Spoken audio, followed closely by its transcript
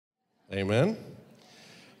Amen.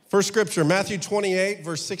 First scripture, Matthew 28,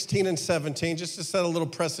 verse 16 and 17, just to set a little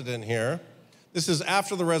precedent here. This is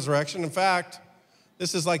after the resurrection. In fact,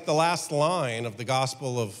 this is like the last line of the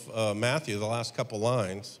Gospel of Matthew, the last couple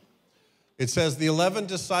lines. It says, the 11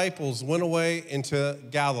 disciples went away into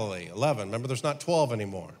Galilee. 11, remember there's not 12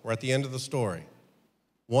 anymore. We're at the end of the story.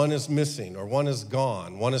 One is missing, or one is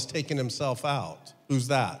gone. One has taken himself out. Who's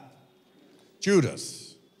that?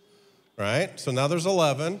 Judas, right? So now there's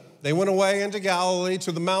 11. They went away into Galilee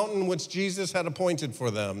to the mountain which Jesus had appointed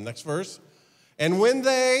for them. Next verse. And when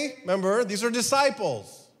they, remember, these are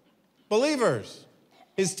disciples, believers,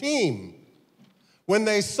 his team. When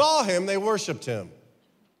they saw him, they worshiped him.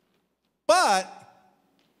 But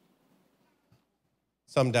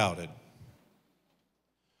some doubted.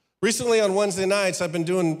 Recently on Wednesday nights, I've been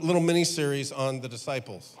doing little mini-series on the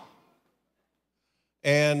disciples.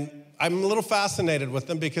 And I'm a little fascinated with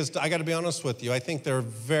them because I got to be honest with you, I think they're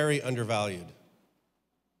very undervalued.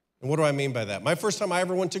 And what do I mean by that? My first time I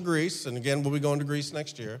ever went to Greece, and again, we'll be going to Greece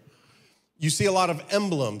next year, you see a lot of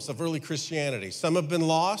emblems of early Christianity. Some have been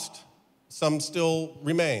lost, some still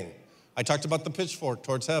remain. I talked about the pitchfork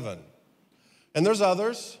towards heaven. And there's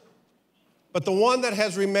others, but the one that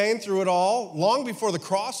has remained through it all, long before the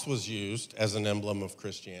cross was used as an emblem of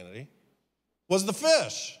Christianity, was the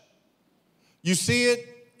fish. You see it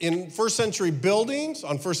in first century buildings,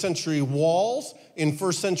 on first century walls, in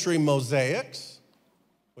first century mosaics,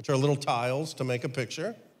 which are little tiles to make a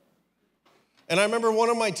picture. And I remember one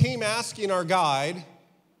of my team asking our guide,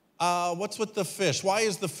 what's with the fish? Why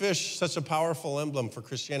is the fish such a powerful emblem for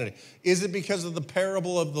Christianity? Is it because of the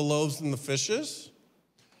parable of the loaves and the fishes?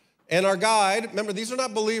 And our guide, remember, these are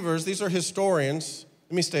not believers, these are historians.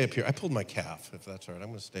 Let me stay up here. I pulled my calf, if that's all right. I'm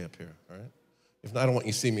going to stay up here, all right? If not, I don't want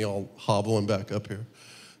you to see me all hobbling back up here.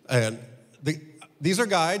 And these are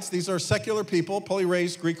guides. These are secular people, probably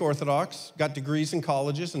raised Greek Orthodox, got degrees in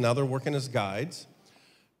colleges, and now they're working as guides.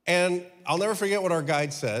 And I'll never forget what our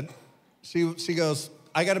guide said. She goes,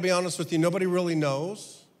 I got to be honest with you, nobody really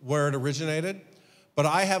knows where it originated, but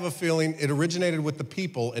I have a feeling it originated with the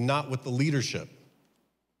people and not with the leadership.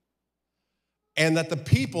 And that the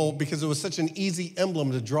people, because it was such an easy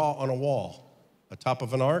emblem to draw on a wall, a top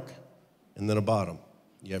of an ark, and then a bottom,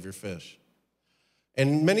 you have your fish.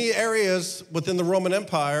 In many areas within the Roman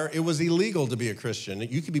Empire, it was illegal to be a Christian.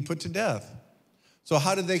 You could be put to death. So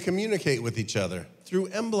how did they communicate with each other? Through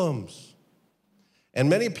emblems. And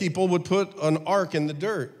many people would put an ark in the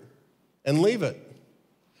dirt and leave it.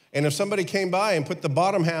 And if somebody came by and put the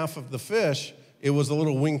bottom half of the fish, it was a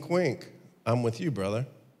little wink, wink. I'm with you, brother.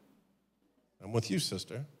 I'm with you,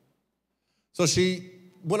 sister. So she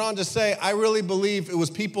went on to say, I really believe it was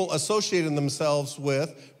people associating themselves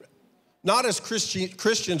with, not as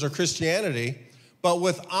Christians or Christianity, but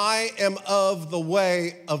with I am of the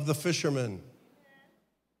way of the fishermen.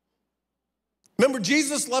 Remember,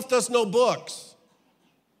 Jesus left us no books.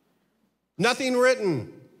 Nothing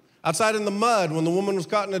written outside in the mud when the woman was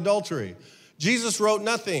caught in adultery. Jesus wrote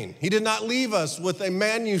nothing. He did not leave us with a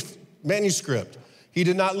manuscript. He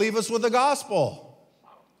did not leave us with a gospel.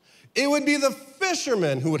 It would be the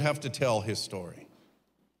fishermen who would have to tell his story.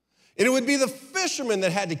 And it would be the fishermen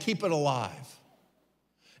that had to keep it alive.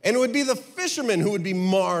 And it would be the fishermen who would be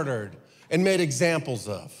martyred and made examples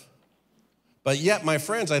of. But yet, my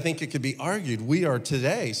friends, I think it could be argued we are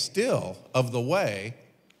today still of the way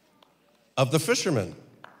of the fishermen.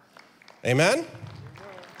 Amen?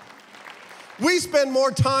 We spend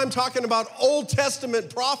more time talking about Old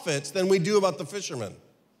Testament prophets than we do about the fishermen.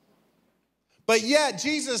 But yet,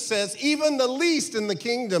 Jesus says, even the least in the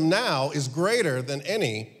kingdom now is greater than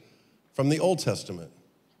any from the Old Testament.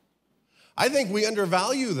 I think we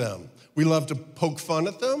undervalue them. We love to poke fun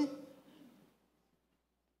at them.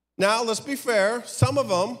 Now, let's be fair. Some of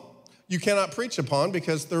them you cannot preach upon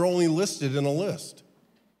because they're only listed in a list.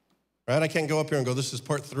 Right? I can't go up here and go, this is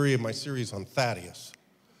part 3 of my series on Thaddeus.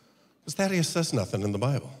 Because Thaddeus says nothing in the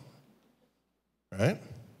Bible. Right?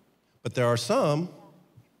 But there are some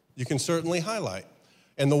you can certainly highlight.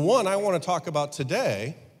 And the one I want to talk about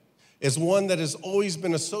today is one that has always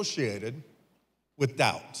been associated with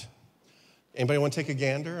doubt. Anybody want to take a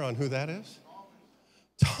gander on who that is?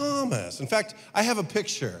 Thomas. In fact, I have a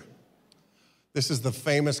picture. This is the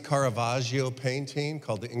famous Caravaggio painting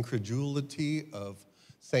called The Incredulity of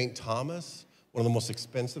St. Thomas, one of the most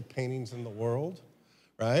expensive paintings in the world,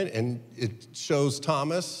 right? And it shows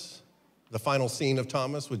Thomas, the final scene of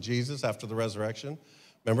Thomas with Jesus after the resurrection.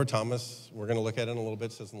 Remember Thomas, we're going to look at it in a little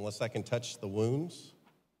bit, says, unless I can touch the wounds,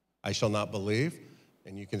 I shall not believe.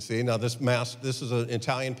 And you can see, now this is an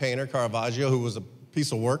Italian painter, Caravaggio, who was a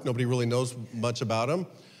piece of work. Nobody really knows much about him.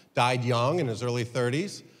 Died young in his early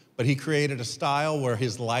 30s. but he created a style where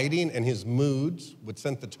his lighting and his moods would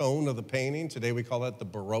set the tone of the painting. Today we call that the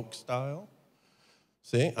Baroque style.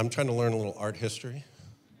 See, I'm trying to learn a little art history.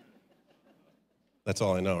 That's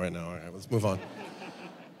all I know right now. All right, let's move on.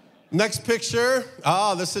 Next picture.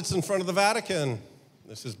 This sits in front of the Vatican.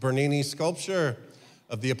 This is Bernini's sculpture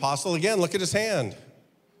of the apostle. Again, look at his hand.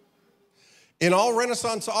 In all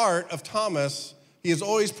Renaissance art of Thomas, he is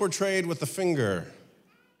always portrayed with the finger.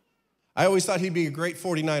 I always thought he'd be a great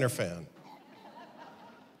 49er fan.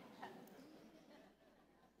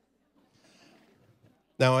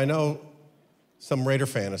 Now, I know some Raider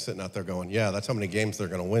fan is sitting out there going, yeah, that's how many games they're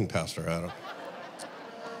going to win, Pastor Adam.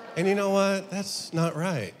 And you know what? That's not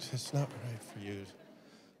right. It's not right for you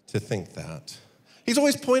to think that. He's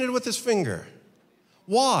always pointed with his finger.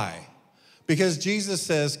 Why? Because Jesus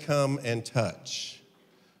says, come and touch.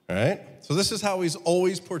 All right? So this is how he's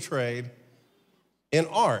always portrayed in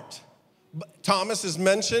art. Thomas is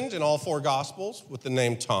mentioned in all four Gospels with the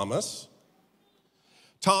name Thomas.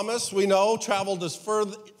 Thomas, we know, traveled as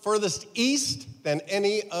furthest east than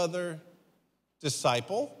any other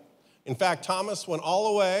disciple. In fact, Thomas went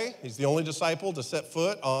all the way. He's the only disciple to set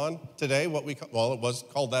foot on today it was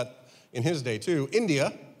called that in his day too,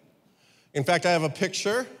 India. In fact, I have a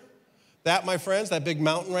picture. That, my friends, that big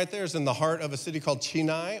mountain right there is in the heart of a city called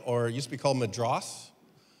Chennai, or it used to be called Madras.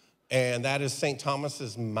 And that is St.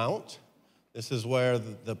 Thomas's Mount. This is where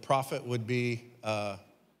the prophet would be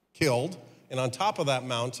killed. And on top of that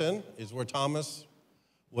mountain is where Thomas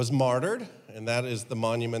was martyred, and that is the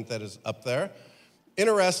monument that is up there.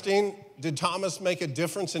 Interesting, did Thomas make a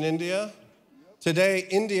difference in India? Today,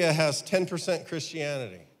 India has 10%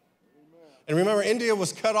 Christianity. And remember, India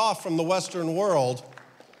was cut off from the Western world.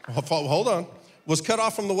 Hold on. Was cut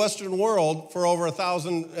off from the Western world for over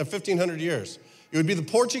 1,500 years. It would be the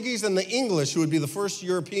Portuguese and the English who would be the first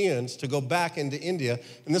Europeans to go back into India,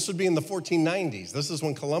 and this would be in the 1490s. This is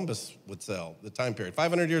when Columbus would sail, the time period,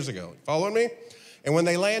 500 years ago. Following me? And when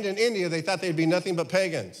they land in India, they thought they'd be nothing but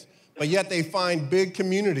pagans, but yet they find big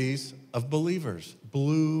communities of believers.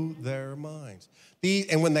 Blew their minds.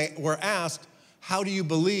 And when they were asked, how do you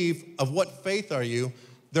believe? Of what faith are you?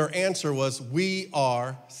 Their answer was, we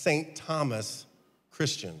are St. Thomas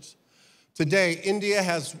Christians. Today, India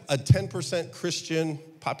has a 10% Christian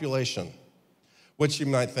population, which you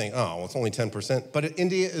might think, oh, well, it's only 10%. But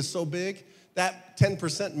India is so big, that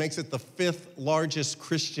 10% makes it the 5th largest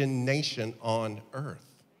Christian nation on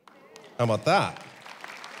earth. How about that?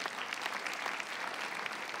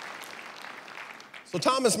 So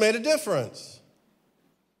Thomas made a difference.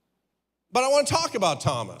 But I want to talk about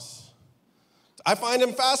Thomas. I find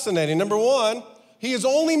him fascinating. Number one, he is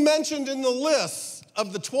only mentioned in the list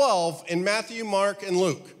of the 12 in Matthew, Mark, and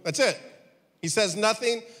Luke. That's it. He says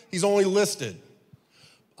nothing. He's only listed.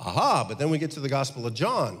 But then we get to the Gospel of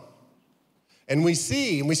John. And we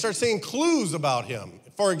start seeing clues about him.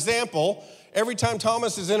 For example, every time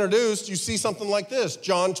Thomas is introduced, you see something like this.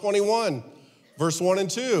 John 21, verse 1 and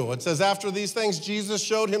 2. It says, after these things, Jesus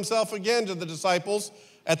showed himself again to the disciples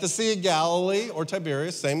at the Sea of Galilee, or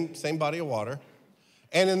Tiberias, same body of water.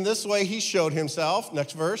 And in this way he showed himself,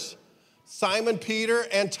 next verse, Simon Peter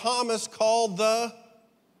and Thomas called the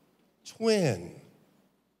twin.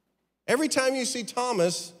 Every time you see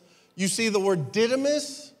Thomas, you see the word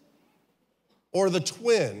Didymus or the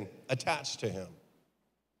twin attached to him.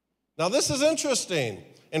 Now this is interesting.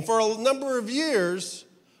 And for a number of years,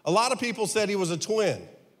 a lot of people said he was a twin.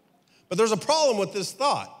 But there's a problem with this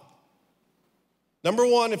thought. Number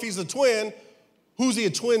one, if he's a twin, who's he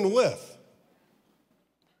a twin with?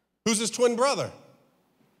 Who's his twin brother?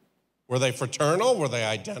 Were they fraternal? Were they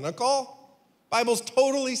identical? Bible's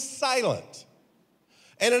totally silent.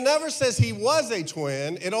 And it never says he was a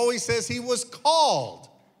twin. It always says he was called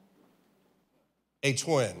a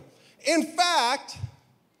twin. In fact,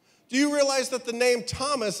 do you realize that the name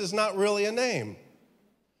Thomas is not really a name?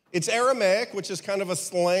 It's Aramaic, which is kind of a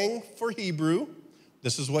slang for Hebrew.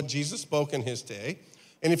 This is what Jesus spoke in his day.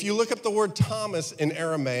 And if you look up the word Thomas in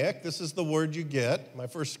Aramaic, this is the word you get, my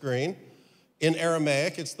first screen. In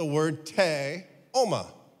Aramaic, it's the word te, oma.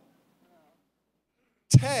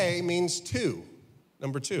 Te means two,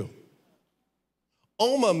 number two.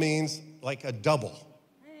 Oma means like a double.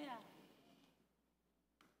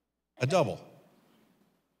 A double.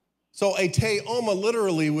 So a te oma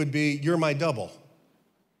literally would be, you're my double.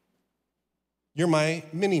 You're my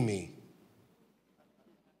mini-me.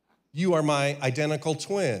 You are my identical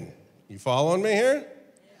twin. You following me here?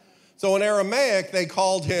 So in Aramaic, they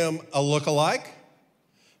called him a lookalike.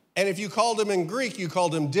 And if you called him in Greek, you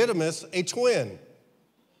called him Didymus, a twin.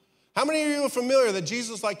 How many of you are familiar that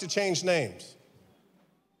Jesus liked to change names?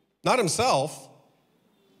 Not himself.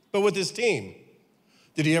 But with his team,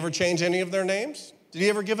 did he ever change any of their names? Did he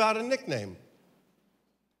ever give out a nickname?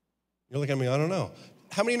 You're looking at me, I don't know.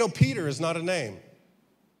 How many know Peter is not a name?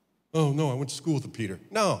 Oh, no, I went to school with Peter.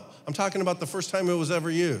 No, I'm talking about the first time it was ever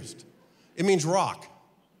used. It means rock,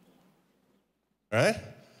 right?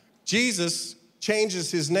 Jesus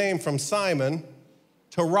changes his name from Simon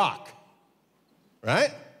to Rock,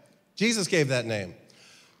 right? Jesus gave that name.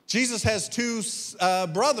 Jesus has two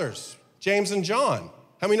brothers, James and John.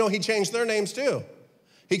 How many know he changed their names too?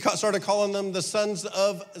 He started calling them the sons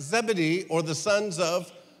of Zebedee or the sons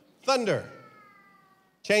of thunder.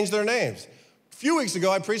 Changed their names. A few weeks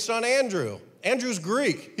ago, I preached on Andrew. Andrew's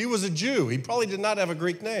Greek. He was a Jew. He probably did not have a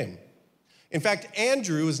Greek name. In fact,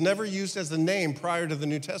 Andrew is never used as a name prior to the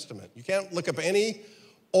New Testament. You can't look up any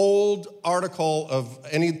old article of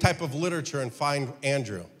any type of literature and find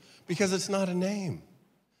Andrew because it's not a name.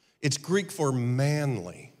 It's Greek for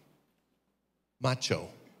manly, macho,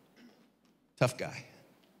 tough guy.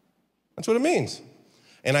 That's what it means.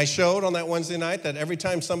 And I showed on that Wednesday night that every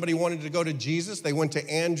time somebody wanted to go to Jesus, they went to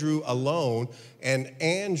Andrew alone, and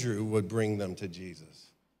Andrew would bring them to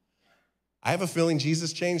Jesus. I have a feeling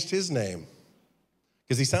Jesus changed his name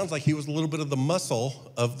because he sounds like he was a little bit of the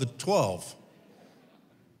muscle of the 12.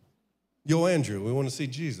 Yo, Andrew, we want to see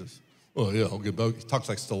Jesus. Oh, yeah, I'll get back. He talks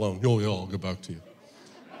like Stallone. Yo, yeah, I'll get back to you.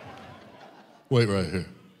 Wait right here.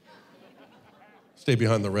 Stay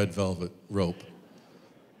behind the red velvet rope.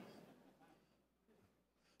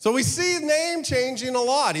 So we see name changing a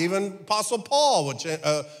lot. Even Apostle Paul,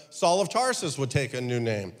 Saul of Tarsus would take a new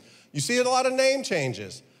name. You see a lot of name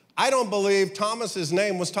changes. I don't believe Thomas's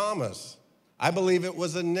name was Thomas. I believe it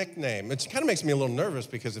was a nickname. It kind of makes me a little nervous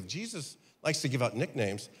because if Jesus likes to give out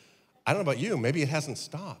nicknames, I don't know about you, maybe it hasn't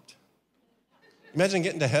stopped. Imagine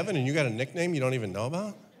getting to heaven and you got a nickname you don't even know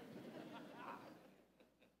about.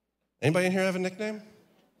 Anybody in here have a nickname?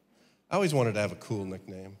 I always wanted to have a cool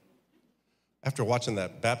nickname. After watching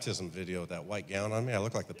that baptism video with that white gown on me, I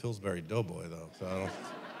look like the Pillsbury Doughboy, though. So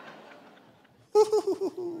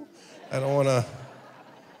I don't want to,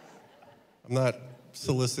 I'm not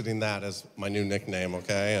soliciting that as my new nickname,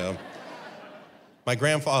 okay? My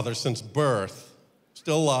grandfather, since birth,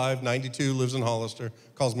 still alive, 92, lives in Hollister,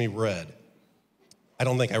 calls me Red. I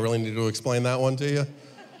don't think I really need to explain that one to you.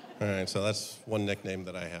 All right, so that's one nickname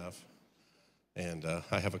that I have. And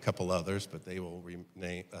I have a couple others, but they will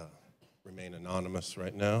remain anonymous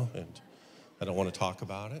right now, and I don't want to talk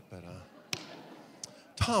about it, but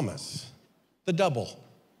Thomas, the double,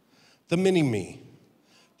 the mini-me,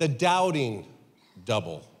 the doubting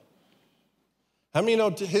double. How many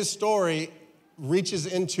know his story reaches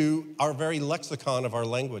into our very lexicon of our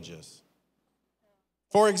languages?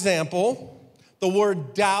 For example, the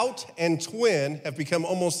word doubt and twin have become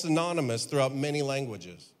almost synonymous throughout many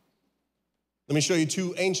languages. Let me show you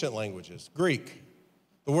two ancient languages. Greek.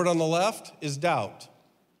 The word on the left is doubt.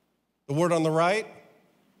 The word on the right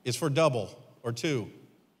is for double or two.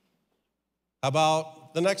 How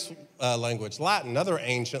about the next language, Latin, another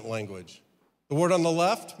ancient language? The word on the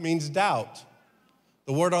left means doubt.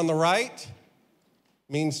 The word on the right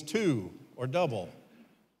means two or double.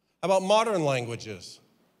 How about modern languages?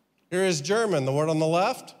 Here is German. The word on the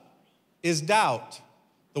left is doubt.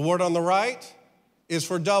 The word on the right is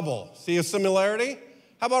for double. See a similarity?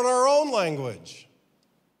 How about our own language?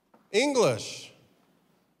 English.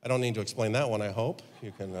 I don't need to explain that one, I hope.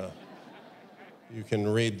 You can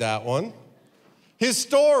read that one. His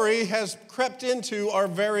story has crept into our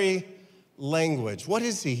very language. What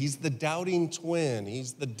is he? He's the doubting twin.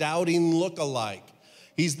 He's the doubting look-alike.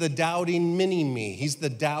 He's the doubting mini-me. He's the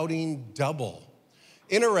doubting double.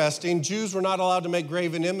 Interesting, Jews were not allowed to make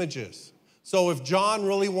graven images. So if John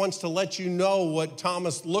really wants to let you know what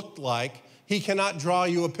Thomas looked like, he cannot draw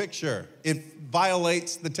you a picture. It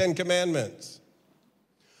violates the 10 Commandments.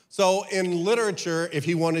 So in literature, if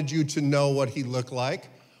he wanted you to know what he looked like,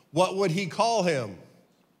 what would he call him?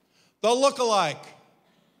 The look-alike.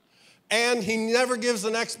 And he never gives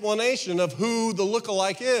an explanation of who the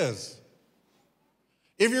look-alike is.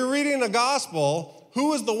 If you're reading a gospel,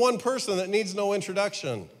 who is the one person that needs no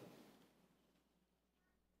introduction?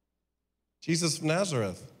 Jesus of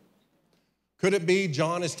Nazareth. Could it be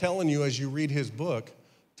John is telling you as you read his book,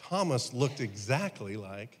 Thomas looked exactly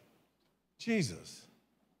like Jesus?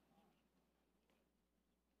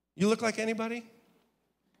 You look like anybody?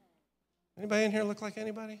 Anybody in here look like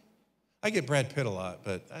anybody? I get Brad Pitt a lot,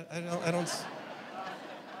 but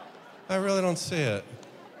I really don't see it.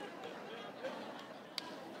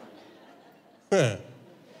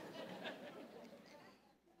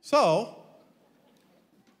 So,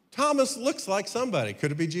 Thomas looks like somebody.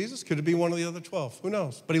 Could it be Jesus? Could it be one of the other 12? Who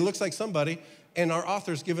knows? But he looks like somebody, and our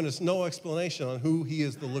author's given us no explanation on who he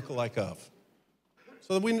is the lookalike of.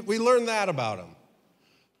 So we learn that about him.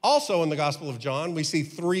 Also in the Gospel of John, we see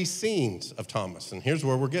 3 scenes of Thomas, and here's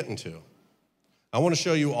where we're getting to. I want to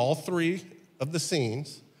show you all 3 of the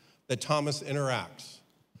scenes that Thomas interacts.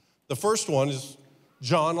 The first one is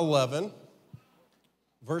John 11,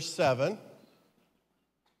 verse 7.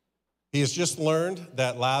 He has just learned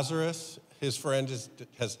that Lazarus, his friend,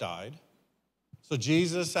 has died. So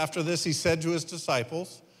Jesus, after this, he said to his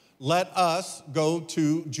disciples, "Let us go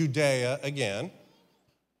to Judea again."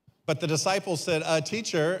 But the disciples said,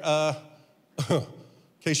 "Teacher, in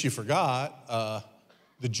case you forgot,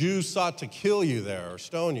 the Jews sought to kill you there or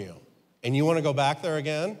stone you. And you want to go back there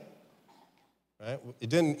again?" Right? It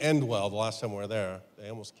didn't end well the last time we were there. They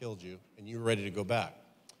almost killed you, and you were ready to go back.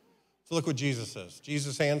 So look what Jesus says.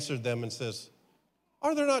 Jesus answered them and says,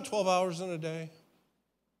 "Are there not 12 hours in a day?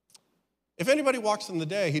 If anybody walks in the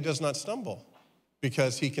day, he does not stumble,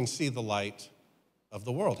 because he can see the light of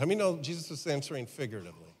the world." How many know Jesus is answering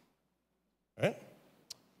figuratively? Right?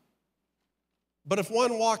 But if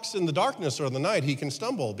one walks in the darkness or the night, he can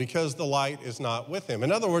stumble because the light is not with him.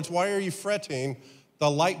 In other words, why are you fretting? The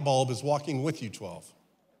light bulb is walking with you, 12.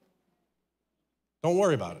 Don't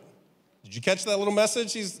worry about it. Did you catch that little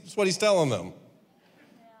message? That's what he's telling them.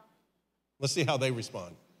 Yeah. Let's see how they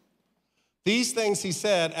respond. These things he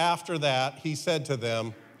said. After that, he said to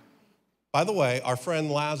them, "By the way, our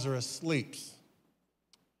friend Lazarus sleeps,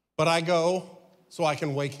 but I go so I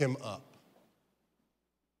can wake him up."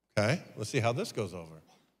 Okay, let's see how this goes over.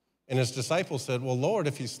 And his disciples said, "Well, Lord,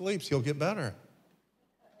 if he sleeps, he'll get better.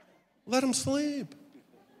 Let him sleep."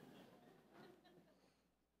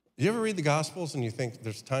 You ever read the Gospels and you think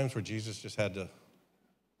there's times where Jesus just had to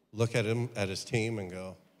look at him, at his team, and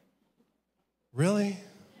go, "Really?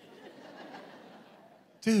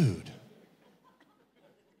 Dude."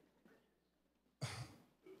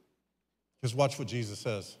 Because watch what Jesus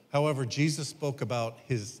says. However, Jesus spoke about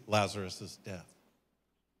his Lazarus' death.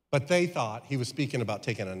 But they thought he was speaking about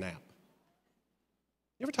taking a nap.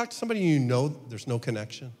 You ever talk to somebody you know there's no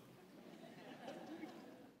connection?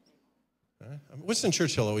 Winston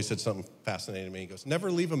Churchill always said something fascinating to me. He goes,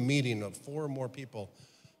 "Never leave a meeting of 4 or more people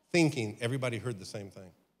thinking everybody heard the same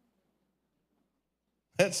thing."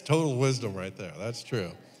 That's total wisdom right there. That's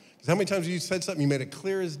true. Because how many times you said something, you made it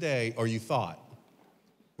clear as day, or you thought,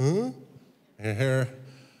 And here,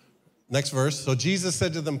 next verse. So Jesus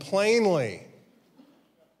said to them plainly,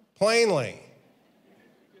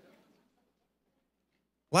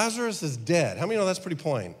 "Lazarus is dead." How many know that's pretty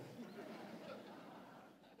plain?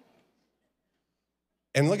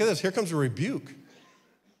 And look at this, here comes a rebuke.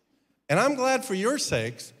 "And I'm glad for your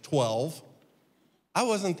sakes, 12, I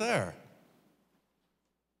wasn't there.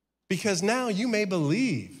 Because now you may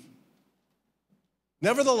believe.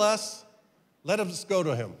 Nevertheless, let us go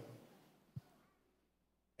to him."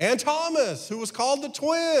 And Thomas, who was called the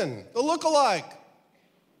twin, the lookalike,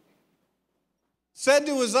 said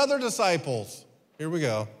to his other disciples, here we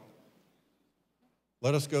go,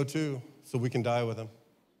 "Let us go too, so we can die with him."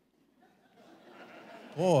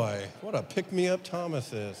 Boy, what a pick-me-up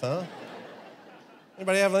Thomas is, huh?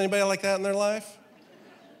 Anybody have anybody like that in their life?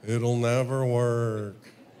 It'll never work.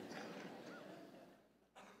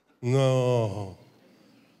 No.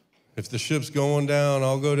 If the ship's going down,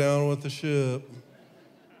 I'll go down with the ship.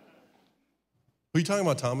 Who are you talking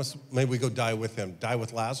about, Thomas? Maybe we go die with him. Die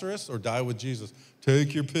with Lazarus or die with Jesus?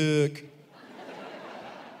 Take your pick.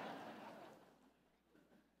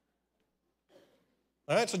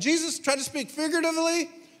 All right, so Jesus tried to speak figuratively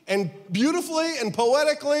and beautifully and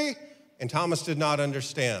poetically, and Thomas did not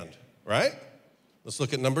understand, right? Let's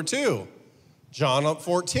look at number 2. John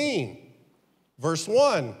 14, verse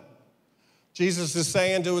 1. Jesus is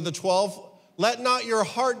saying to the 12, "Let not your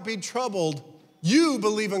heart be troubled. You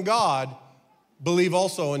believe in God, believe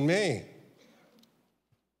also in me.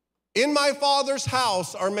 In my Father's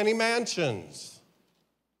house are many mansions.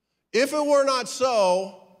 If it were not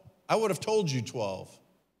so, I would have told you, 12.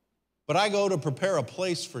 But I go to prepare a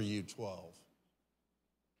place for you, 12.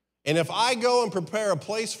 And if I go and prepare a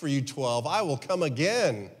place for you, 12, I will come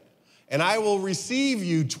again, and I will receive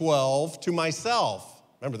you, 12, to myself."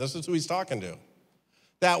 Remember, this is who he's talking to.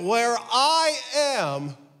 "That where I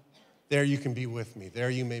am, there you can be with me. There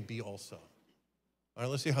you may be also." All right,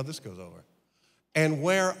 let's see how this goes over. "And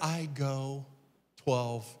where I go,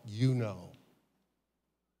 12, you know."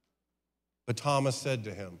 But Thomas said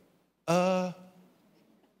to him,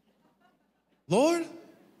 "Lord,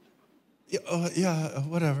 yeah,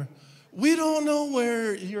 whatever. We don't know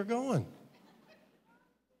where you're going.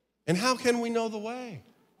 And how can we know the way?"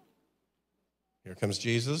 Here comes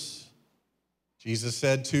Jesus. Jesus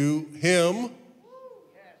said to him,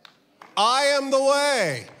 I am the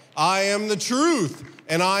way, I am the truth,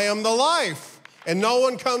 and I am the life. And no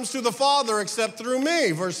one comes to the Father except through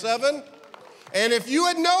me. Verse 7. And if you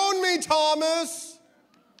had known me, Thomas,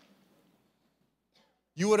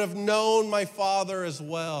 you would have known my Father as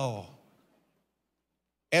well.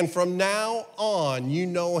 And from now on, you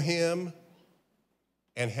know him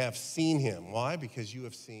and have seen him. Why? Because you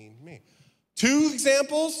have seen me. 2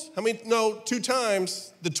 examples. How many? No, 2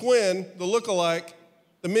 times. The twin, the lookalike,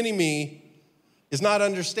 the mini-me is not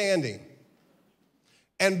understanding.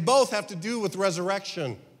 And both have to do with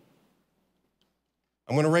resurrection.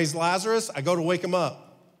 I'm going to raise Lazarus. I go to wake him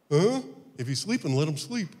up. Huh? If he's sleeping, let him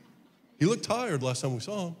sleep. He looked tired last time we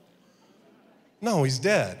saw him. No, he's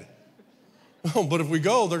dead. Oh, but if we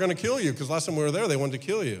go, they're going to kill you because last time we were there, they wanted to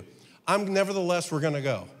kill you. Nevertheless, we're going to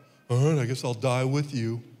go. All right, I guess I'll die with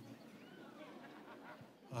you.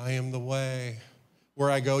 I am the way.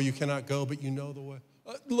 Where I go, you cannot go, but you know the way.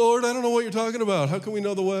 Lord, I don't know what you're talking about. How can we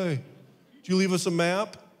know the way? Did you leave us a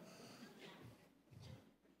map?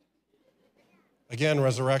 Again,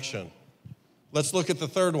 resurrection. Let's look at the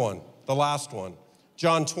third one, the last one.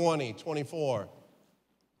 John 20:24.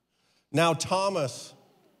 Now Thomas,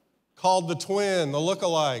 called the twin, the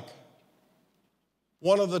lookalike,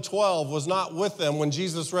 one of the 12, was not with them when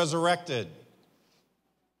Jesus resurrected.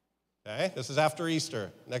 Okay, this is after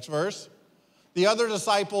Easter. Next verse. The other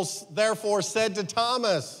disciples therefore said to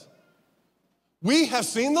Thomas, we have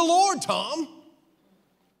seen the Lord, Tom.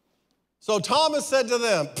 So Thomas said to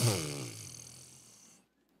them,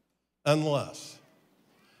 unless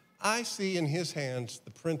I see in his hands the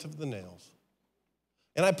print of the nails,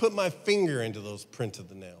 and I put my finger into those print of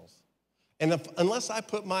the nails, and unless I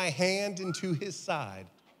put my hand into his side,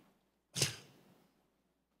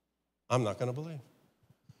 I'm not going to believe.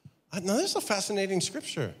 Now, this is a fascinating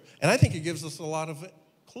scripture, and I think it gives us a lot of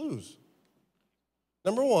clues.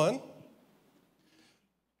 Number one,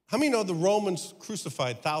 how many know the Romans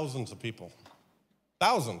crucified thousands of people?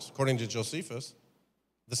 Thousands, according to Josephus,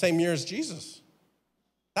 the same year as Jesus.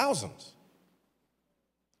 Thousands.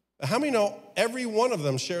 How many know every one of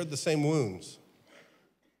them shared the same wounds?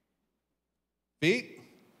 Feet,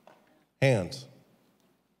 hands,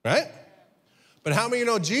 right? But how many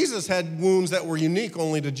know Jesus had wounds that were unique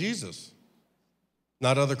only to Jesus?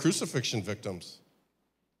 Not other crucifixion victims.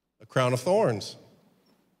 A crown of thorns,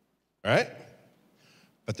 right?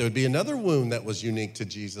 But there would be another wound that was unique to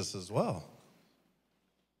Jesus as well.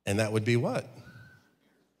 And that would be what?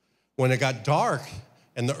 When it got dark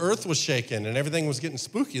and the earth was shaking and everything was getting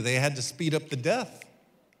spooky, they had to speed up the death.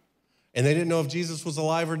 And they didn't know if Jesus was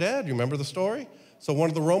alive or dead. You remember the story? So one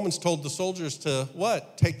of the Romans told the soldiers to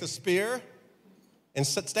what? Take the spear and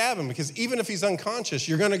stab him, because even if he's unconscious,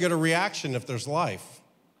 you're going to get a reaction if there's life.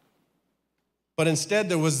 But instead,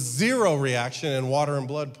 there was zero reaction and water and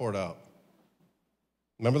blood poured out.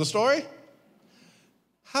 Remember the story?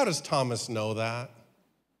 How does Thomas know that?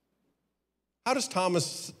 How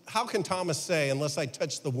can Thomas say, unless I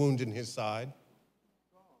touch the wound in his side?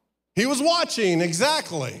 He was watching,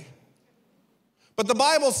 exactly. But the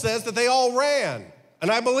Bible says that they all ran, and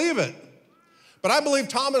I believe it. But I believe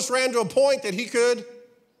Thomas ran to a point that he could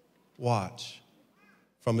watch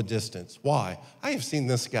from a distance. Why? I have seen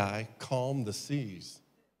this guy calm the seas.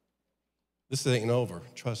 This ain't over,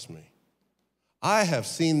 trust me. I have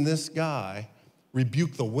seen this guy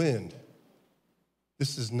rebuke the wind.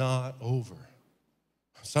 This is not over.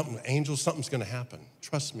 Something's going to happen.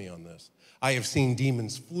 Trust me on this. I have seen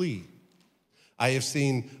demons flee. I have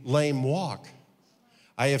seen lame walk.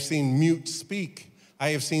 I have seen mute speak. I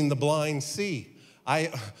have seen the blind see. I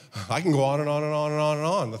can go on and on and on and on and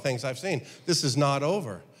on, the things I've seen. This is not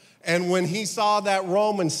over. And when he saw that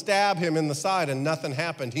Roman stab him in the side and nothing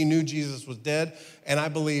happened, he knew Jesus was dead. And I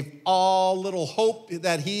believe all little hope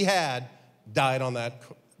that he had died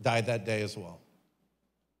that day as well.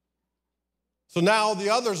 So now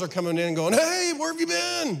the others are coming in and going, hey, where have you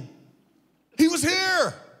been? He was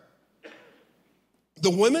here. The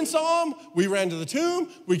women saw him. We ran to the tomb.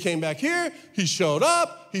 We came back here. He showed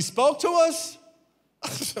up. He spoke to us.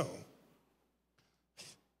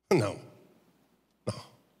 No.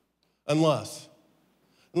 Unless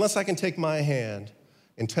I can take my hand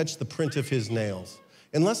and touch the print of his nails.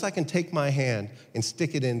 Unless I can take my hand and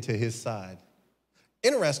stick it into his side.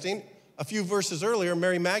 Interesting, a few verses earlier,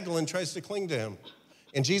 Mary Magdalene tries to cling to him.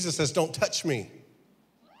 And Jesus says, don't touch me.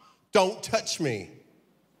 Don't touch me,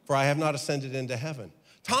 for I have not ascended into heaven.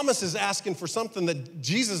 Thomas is asking for something that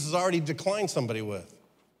Jesus has already declined somebody with.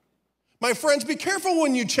 My friends, be careful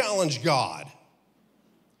when you challenge God.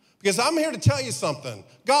 Because I'm here to tell you something.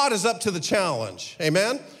 God is up to the challenge,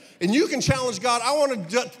 amen? And you can challenge God. I want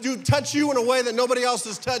to touch you in a way that nobody else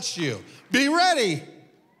has touched you. Be ready,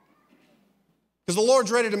 because the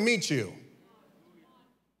Lord's ready to meet you.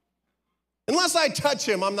 Unless I touch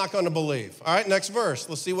him, I'm not going to believe. All right, next verse.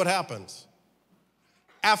 Let's see what happens.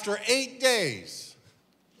 After 8 days,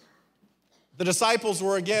 the disciples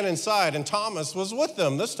were again inside, and Thomas was with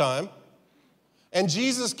them this time. And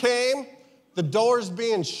Jesus came, the doors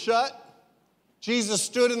being shut. Jesus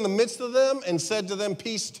stood in the midst of them and said to them,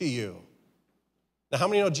 peace to you. Now, how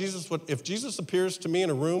many know if Jesus appears to me in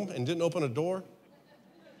a room and didn't open a door,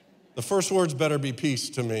 the first words better be peace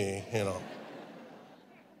to me, you know.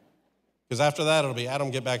 Because after that, it'll be, Adam,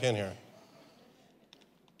 get back in here.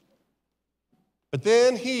 But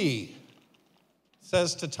then he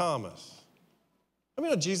says to Thomas, how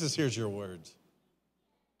many know Jesus hears your words?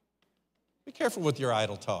 Be careful with your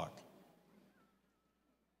idle talk.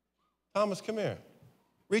 Thomas, come here.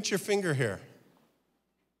 Reach your finger here.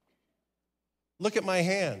 Look at my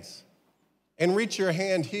hands. And reach your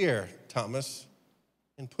hand here, Thomas,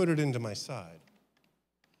 and put it into my side.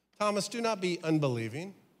 Thomas, do not be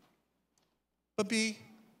unbelieving, but be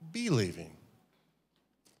believing.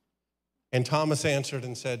 And Thomas answered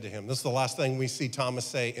and said to him, this is the last thing we see Thomas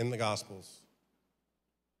say in the Gospels.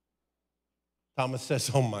 Thomas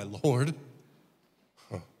says, oh, my Lord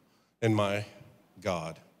and my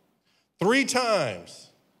God. 3 times.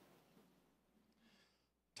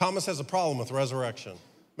 Thomas has a problem with resurrection.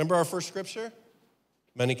 Remember our first scripture?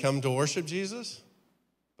 Many come to worship Jesus,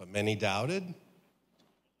 but many doubted.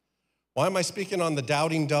 Why am I speaking on the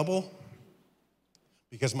doubting double?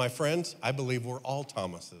 Because, my friends, I believe we're all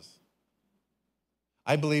Thomases.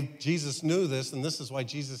 I believe Jesus knew this, and this is why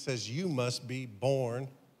Jesus says you must be born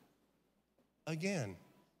again.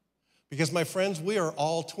 Because, my friends, we are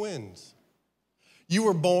all twins. You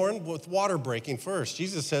were born with water breaking first.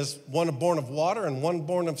 Jesus says one born of water and one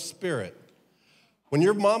born of spirit. When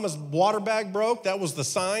your mama's water bag broke, that was the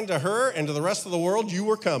sign to her and to the rest of the world you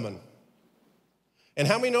were coming. And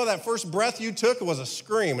how many know that first breath you took was a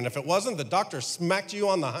scream? And if it wasn't, the doctor smacked you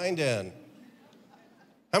on the hind end.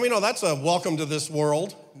 How many know that's a welcome to this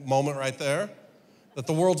world moment right there? That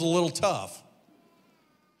the world's a little tough.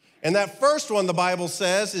 And that first one, the Bible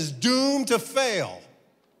says, is doomed to fail.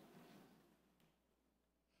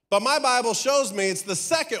 But my Bible shows me it's the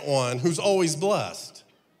second one who's always blessed.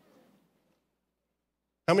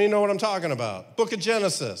 How many know what I'm talking about? Book of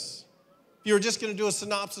Genesis. If you were just going to do a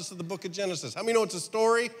synopsis of the book of Genesis, how many know it's a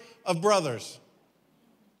story of brothers?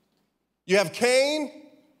 You have Cain,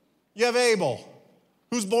 you have Abel.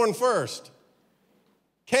 Who's born first?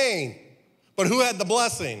 Cain. But who had the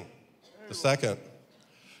blessing? The second.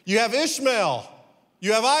 You have Ishmael,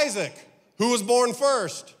 you have Isaac. Who was born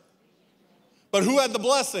first? But who had the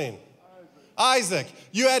blessing? Isaac.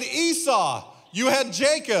 You had Esau. You had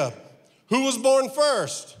Jacob. Who was born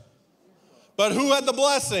first? But who had the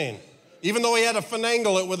blessing? Even though he had to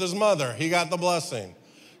finagle it with his mother, he got the blessing.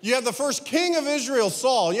 You have the first king of Israel,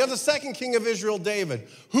 Saul. You have the second king of Israel, David.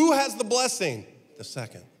 Who has the blessing? The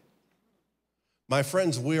second. My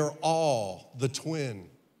friends, we are all the twin.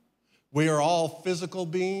 We are all physical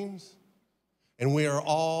beings. And we are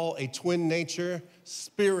all a twin nature,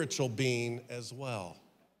 spiritual being as well.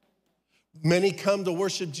 Many come to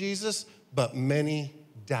worship Jesus, but many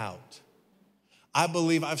doubt. I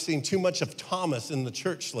believe I've seen too much of Thomas in the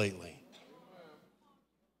church lately.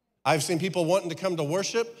 I've seen people wanting to come to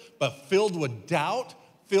worship, but filled with doubt,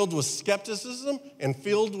 filled with skepticism, and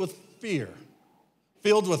filled with fear.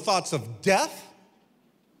 Filled with thoughts of death.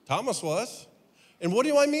 Thomas was. And what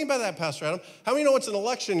do I mean by that, Pastor Adam? How many know it's an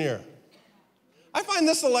election year? I find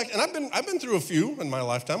this election, and I've been through a few in my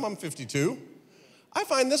lifetime. I'm 52. I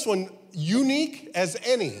find this one unique as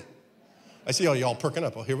any. I see all y'all perking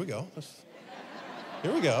up. Oh, here we go.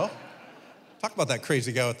 Here we go. Talk about that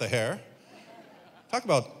crazy guy with the hair. Talk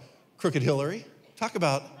about crooked Hillary. Talk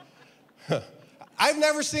about, I've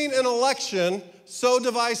never seen an election so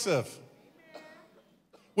divisive.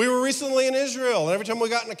 We were recently in Israel, and every time we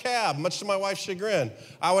got in a cab, much to my wife's chagrin,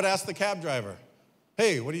 I would ask the cab driver,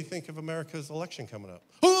 hey, what do you think of America's election coming up?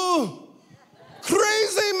 Oh,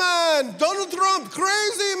 crazy man, Donald Trump,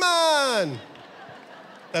 crazy man.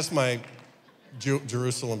 That's my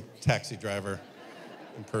Jerusalem taxi driver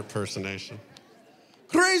impersonation.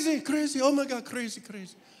 Crazy, crazy, oh my God, crazy,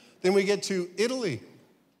 crazy. Then we get to Italy.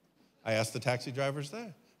 I asked the taxi drivers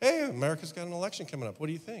there, hey, America's got an election coming up. What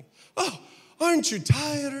do you think? Oh, aren't you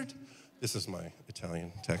tired? This is my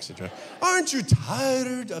Italian taxi driver. Aren't you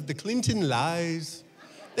tired of the Clinton lies?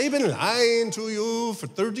 They've been lying to you for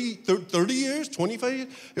 30 years, 25 years.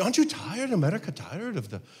 Aren't you tired, America, tired of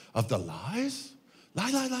the lies?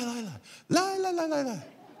 Lie, lie, lie, lie, lie. Lie, lie, lie, lie, lie.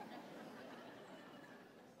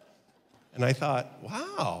 And I thought,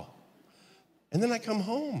 wow. And then I come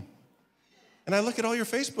home, and I look at all your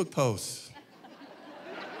Facebook posts.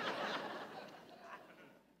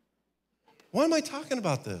 Why am I talking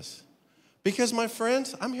about this? Because, my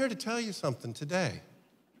friends, I'm here to tell you something today.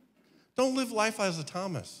 Don't live life as a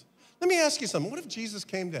Thomas. Let me ask you something. What if Jesus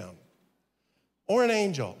came down, or an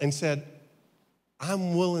angel, and said,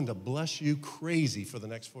 I'm willing to bless you crazy for the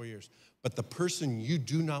next 4 years, but the person you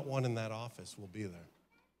do not want in that office will be there?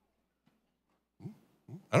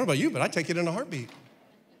 I don't know about you, but I'd take it in a heartbeat.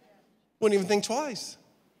 Wouldn't even think twice.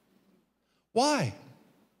 Why?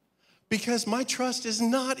 Because my trust is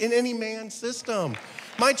not in any man's system.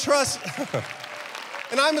 My trust,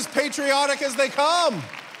 and I'm as patriotic as they come.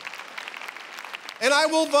 And I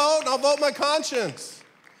will vote, and I'll vote my conscience.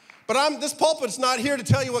 But this pulpit's not here to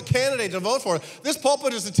tell you what candidate to vote for. This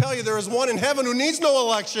pulpit is to tell you there is one in heaven who needs no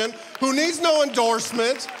election, who needs no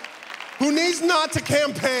endorsement, who needs not to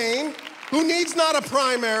campaign, who needs not a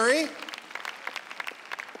primary.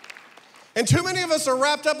 And too many of us are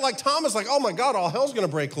wrapped up like Thomas, like, oh my God, all hell's gonna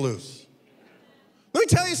break loose. Let me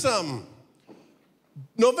tell you something.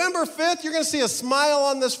 November 5th, you're gonna see a smile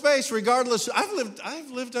on this face regardless. I've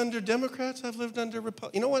lived under Democrats, I've lived under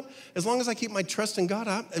Republicans. You know what? As long as I keep my trust in God,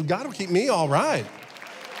 God will keep me all right.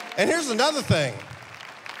 And here's another thing.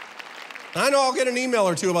 I know I'll get an email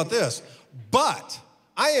or two about this, but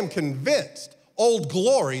I am convinced Old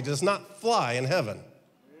Glory does not fly in heaven.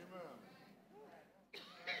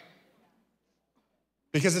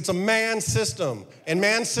 Because it's a man system, and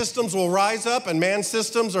man systems will rise up, and man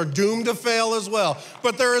systems are doomed to fail as well.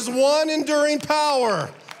 But there is one enduring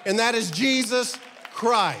power, and that is Jesus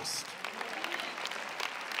Christ.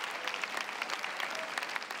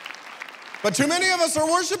 But too many of us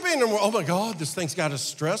are worshiping, and we're, oh my God, this thing's got us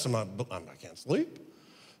stressed. I can't sleep.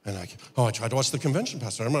 And I tried to watch the convention,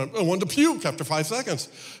 Pastor. I wanted to puke after 5 seconds.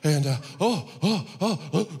 And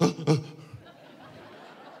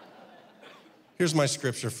Here's my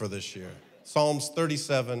scripture for this year. Psalms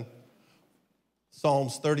 37,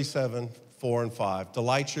 4 and 5.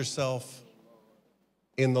 Delight yourself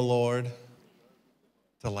in the Lord.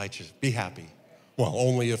 Be happy. Well,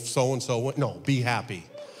 only if so-and-so, no, be happy.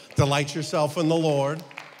 Delight yourself in the Lord,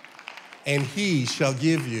 and he shall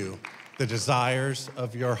give you the desires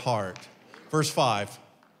of your heart. Verse 5,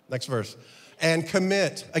 next verse. And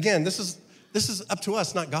commit. Again, this is up to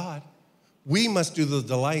us, not God. We must do the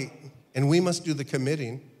delight, and we must do the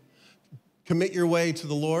committing. Commit your way to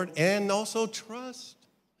the Lord, and also trust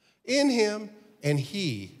in him, and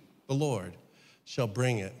he, the Lord, shall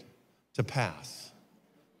bring it to pass.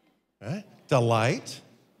 Right? Delight,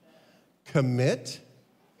 commit,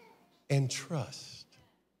 and trust.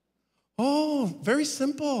 Oh, very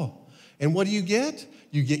simple. And what do you get?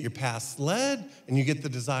 You get your path led, and you get the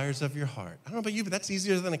desires of your heart. I don't know about you, but that's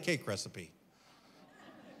easier than a cake recipe.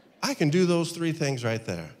 I can do those 3 things right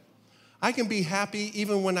there. I can be happy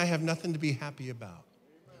even when I have nothing to be happy about.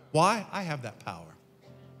 Why? I have that power.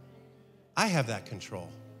 I have that control.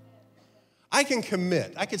 I can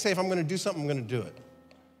commit. I can say if I'm going to do something, I'm going to do it.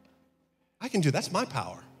 I can do, that's my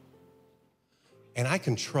power. And I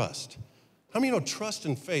can trust. How many know trust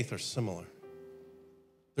and faith are similar?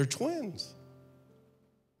 They're twins.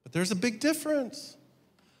 But there's a big difference.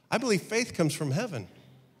 I believe faith comes from heaven.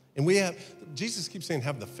 And Jesus keeps saying,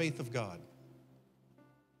 have the faith of God.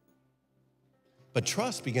 But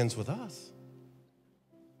trust begins with us.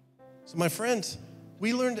 So my friends,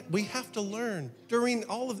 we have to learn during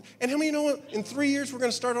all of, and how many know in 3 years we're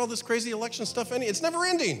going to start all this crazy election stuff anyway? It's never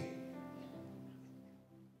ending.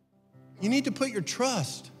 You need to put your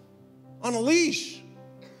trust on a leash.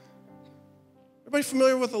 Everybody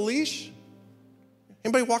familiar with a leash?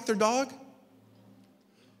 Anybody walk their dog?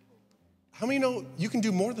 How many know you can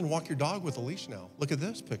do more than walk your dog with a leash now? Look at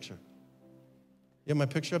this picture. You have my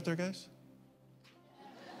picture up there, guys?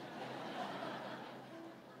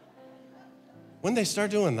 When they start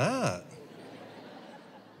doing that?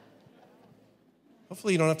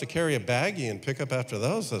 Hopefully you don't have to carry a baggie and pick up after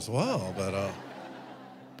those as well, but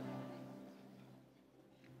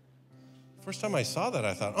first time I saw that,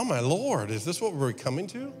 I thought, oh my Lord, is this what we're coming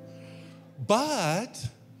to? But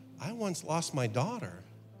I once lost my daughter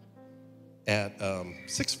at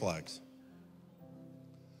Six Flags.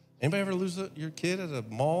 Anybody ever lose your kid at a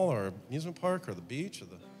mall or amusement park or the beach or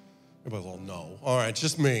the... Everybody's all, no. All right, it's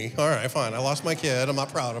just me. All right, fine. I lost my kid. I'm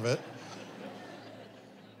not proud of it.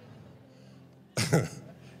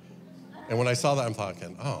 And when I saw that, I'm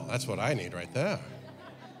thinking, oh, that's what I need right there.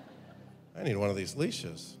 I need one of these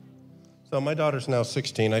leashes. So my daughter's now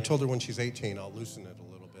 16. I told her when she's 18, I'll loosen it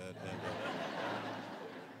a little bit. And,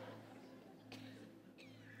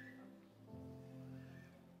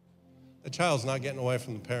 the child's not getting away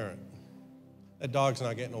from the parent. That dog's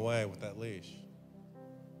not getting away with that leash.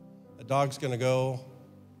 The dog's going to go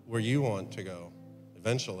where you want to go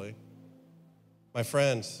eventually. My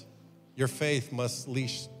friends, your faith must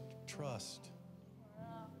leash trust.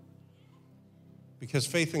 Because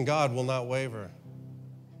faith in God will not waver.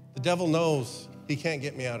 The devil knows he can't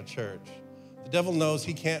get me out of church. The devil knows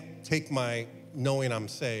he can't take my knowing I'm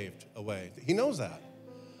saved away. He knows that.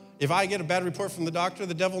 If I get a bad report from the doctor,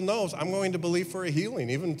 the devil knows I'm going to believe for a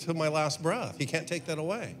healing, even to my last breath. He can't take that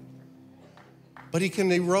away. But he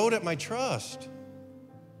can erode at my trust.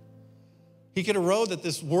 He can erode that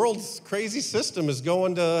this world's crazy system is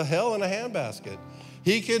going to hell in a handbasket.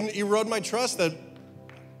 He can erode my trust that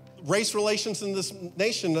race relations in this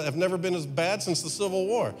nation have never been as bad since the Civil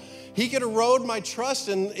War. He could erode my trust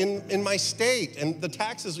in my state and the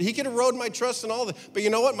taxes. He could erode my trust in all that. But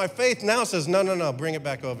you know what? My faith now says, no, bring it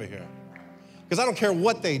back over here. Because I don't care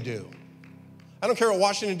what they do. I don't care what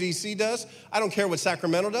Washington, D.C. does. I don't care what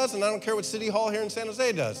Sacramento does. And I don't care what City Hall here in San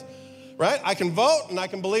Jose does. Right? I can vote and I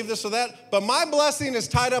can believe this or that. But my blessing is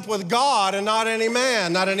tied up with God and not any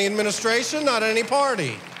man, not any administration, not any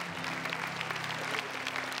party.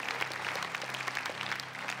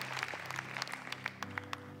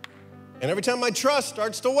 And every time my trust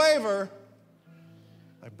starts to waver,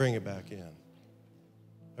 I bring it back in.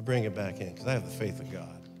 I bring it back in because I have the faith of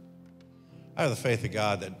God. I have the faith of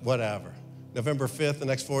God that whatever, November 5th, the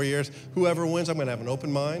next 4 years, whoever wins, I'm going to have an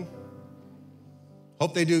open mind.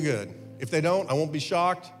 Hope they do good. If they don't, I won't be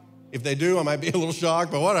shocked. If they do, I might be a little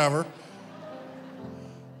shocked, but whatever.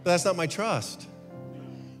 But that's not my trust.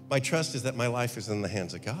 My trust is that my life is in the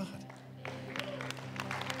hands of God.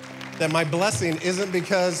 That my blessing isn't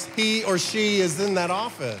because he or she is in that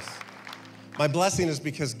office. My blessing is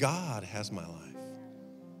because God has my life.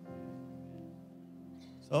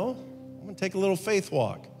 So I'm going to take a little faith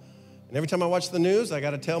walk. And every time I watch the news, I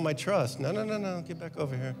got to tell my trust, no, get back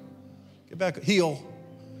over here. Get back, heel.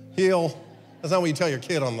 That's not what you tell your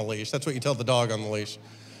kid on the leash. That's what you tell the dog on the leash.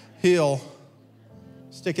 Heel.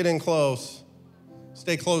 Stick it in close.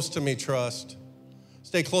 Stay close to me, trust.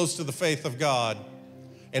 Stay close to the faith of God.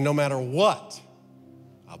 And no matter what,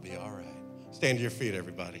 I'll be all right. Stand to your feet,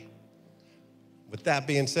 everybody. With that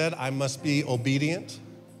being said, I must be obedient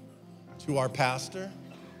to our pastor.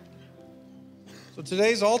 So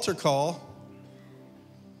today's altar call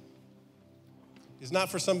is not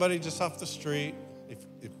for somebody just off the street.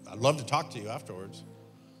 I'd love to talk to you afterwards.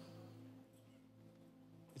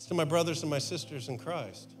 It's to my brothers and my sisters in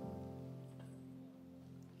Christ.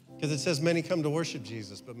 Because it says many come to worship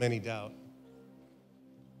Jesus, but many doubt.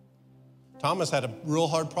 Thomas had a real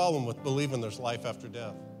hard problem with believing there's life after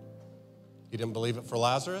death. He didn't believe it for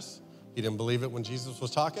Lazarus. He didn't believe it when Jesus was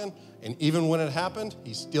talking. And even when it happened,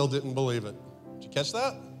 he still didn't believe it. Did you catch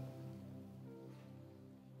that?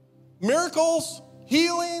 Miracles,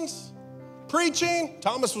 healings, preaching,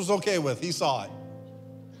 Thomas was okay with. He saw it.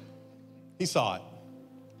 He saw it.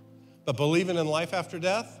 But believing in life after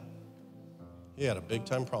death, he had a big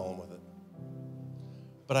time problem with it.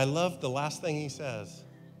 But I love the last thing he says.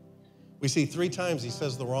 We see 3 times he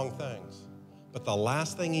says the wrong things. But the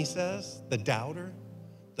last thing he says, the doubter,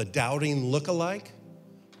 the doubting look-alike,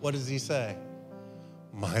 what does he say?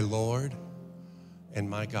 My Lord and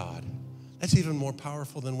my God. That's even more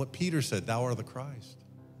powerful than what Peter said, thou art the Christ.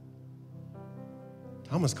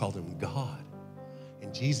 Thomas called him God,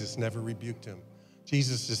 and Jesus never rebuked him.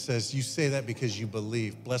 Jesus just says, you say that because you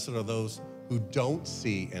believe. Blessed are those who don't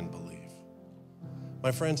see and believe.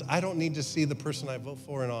 My friends, I don't need to see the person I vote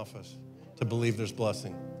for in office to believe there's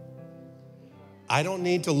blessing. I don't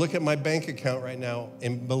need to look at my bank account right now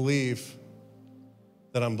and believe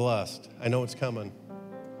that I'm blessed. I know it's coming.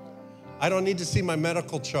 I don't need to see my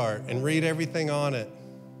medical chart and read everything on it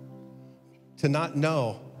to not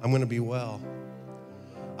know I'm going to be well.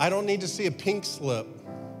 I don't need to see a pink slip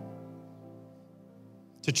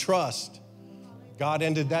to trust God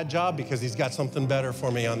ended that job because he's got something better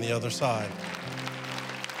for me on the other side.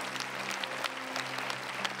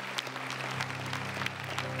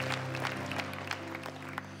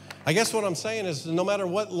 I guess what I'm saying is no matter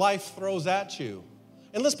what life throws at you,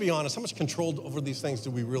 and let's be honest, how much control over these things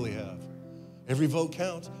do we really have? Every vote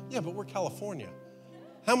counts? Yeah, but we're California.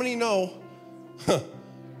 How many know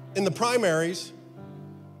in the primaries,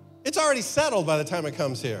 it's already settled by the time it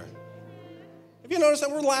comes here? Have you noticed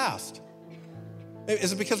that we're last?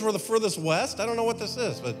 Is it because we're the furthest west? I don't know what this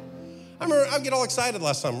is, but I remember I'd get all excited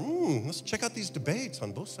last summer. Let's check out these debates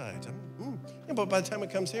on both sides. Yeah, but by the time it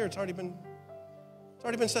comes here, it's already been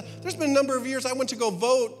said. There's been a number of years I went to go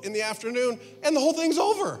vote in the afternoon, and the whole thing's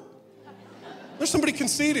over. There's somebody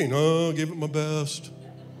conceding. Oh, gave it my best.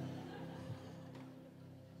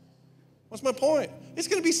 What's my point? It's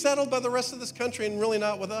going to be settled by the rest of this country and really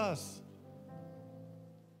not with us.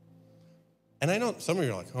 And I know some of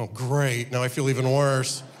you are like, oh, great, now I feel even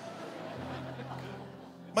worse.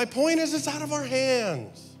 My point is, it's out of our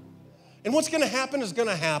hands. And what's going to happen is going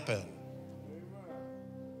to happen.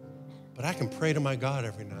 But I can pray to my God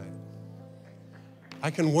every night.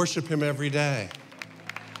 I can worship him every day.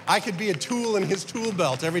 I could be a tool in his tool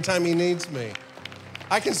belt every time he needs me.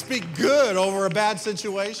 I can speak good over a bad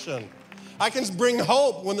situation. I can bring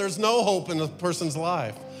hope when there's no hope in a person's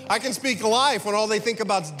life. I can speak life when all they think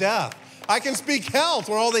about is death. I can speak health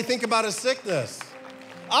when all they think about is sickness.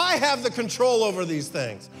 I have the control over these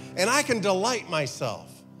things, and I can delight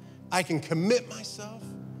myself. I can commit myself,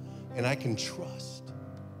 and I can trust.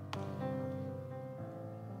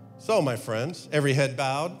 So, my friends, every head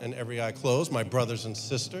bowed and every eye closed, my brothers and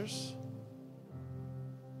sisters,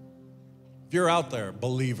 if you're out there,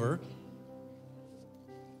 believer,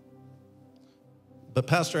 but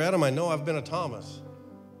Pastor Adam, I know I've been a Thomas.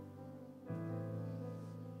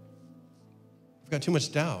 I've got too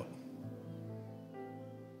much doubt.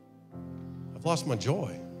 I've lost my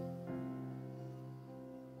joy.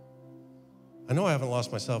 I know I haven't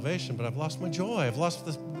lost my salvation, but I've lost my joy. I've lost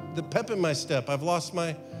the pep in my step. I lost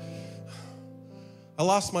my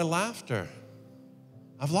laughter.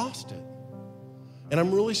 I've lost it. And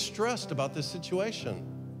I'm really stressed about this situation.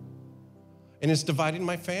 And it's dividing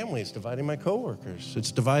my family. It's dividing my coworkers.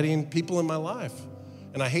 It's dividing people in my life.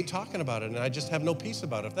 And I hate talking about it, and I just have no peace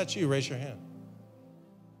about it. If that's you, raise your hand.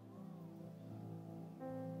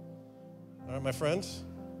 All right, my friends,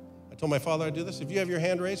 I told my father I'd do this. If you have your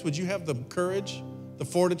hand raised, would you have the courage, the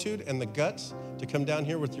fortitude, and the guts to come down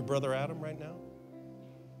here with your brother Adam right now?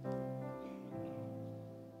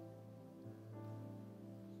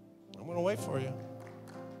 I'm going to wait for you.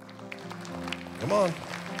 Come on.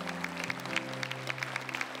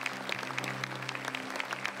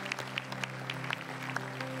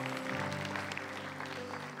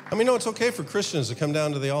 I mean, no, it's okay for Christians to come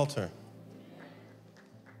down to the altar.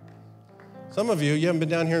 Some of you haven't been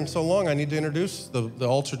down here in so long, I need to introduce the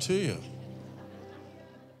altar to you.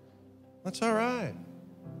 That's all right.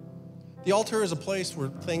 The altar is a place where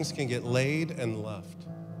things can get laid and left.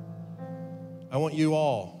 I want you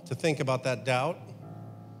all to think about that doubt,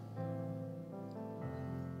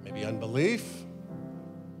 maybe unbelief,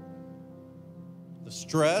 the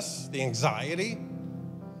stress, the anxiety,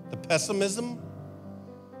 the pessimism,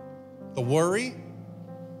 the worry.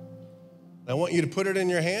 I want you to put it in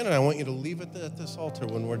your hand, and I want you to leave it at this altar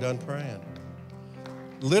when we're done praying.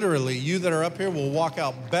 Literally, you that are up here will walk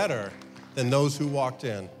out better than those who walked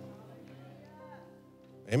in.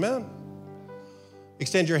 Amen.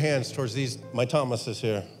 Extend your hands towards these, my Thomases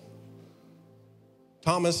here.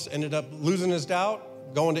 Thomas ended up losing his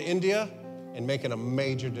doubt, going to India, and making a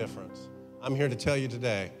major difference. I'm here to tell you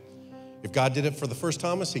today, if God did it for the first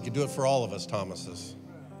Thomas, he could do it for all of us Thomases.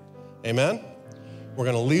 Amen? We're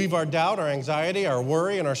going to leave our doubt, our anxiety, our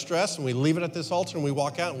worry, and our stress, and we leave it at this altar, and we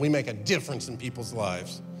walk out, and we make a difference in people's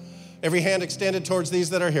lives. Every hand extended towards these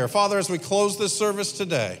that are here. Father, as we close this service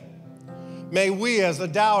today, may we as a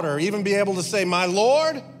doubter even be able to say, my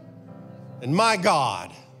Lord and my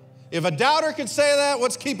God. If a doubter could say that,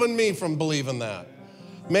 what's keeping me from believing that?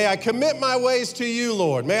 May I commit my ways to you,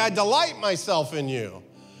 Lord. May I delight myself in you.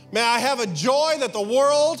 May I have a joy that the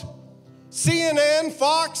world, CNN,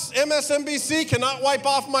 Fox, MSNBC cannot wipe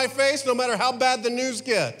off my face no matter how bad the news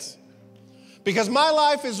gets. Because my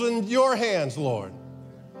life is in your hands, Lord.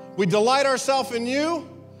 We delight ourselves in you,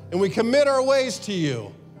 and we commit our ways to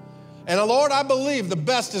you. And Lord, I believe the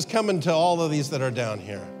best is coming to all of these that are down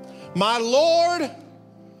here. My Lord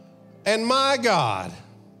and my God,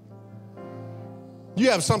 you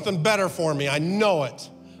have something better for me. I know it.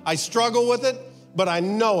 I struggle with it, but I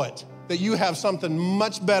know it. That you have something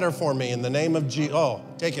much better for me in the name of Jesus. Oh,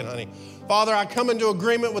 take it, honey. Father, I come into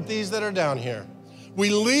agreement with these that are down here. We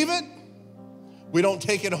leave it. We don't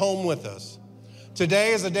take it home with us.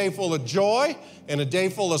 Today is a day full of joy and a day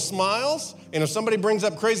full of smiles. And if somebody brings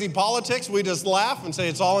up crazy politics, we just laugh and say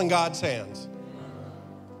it's all in God's hands.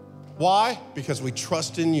 Why? Because we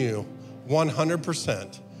trust in you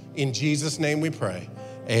 100%. In Jesus' name we pray.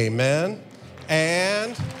 Amen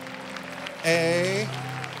and amen.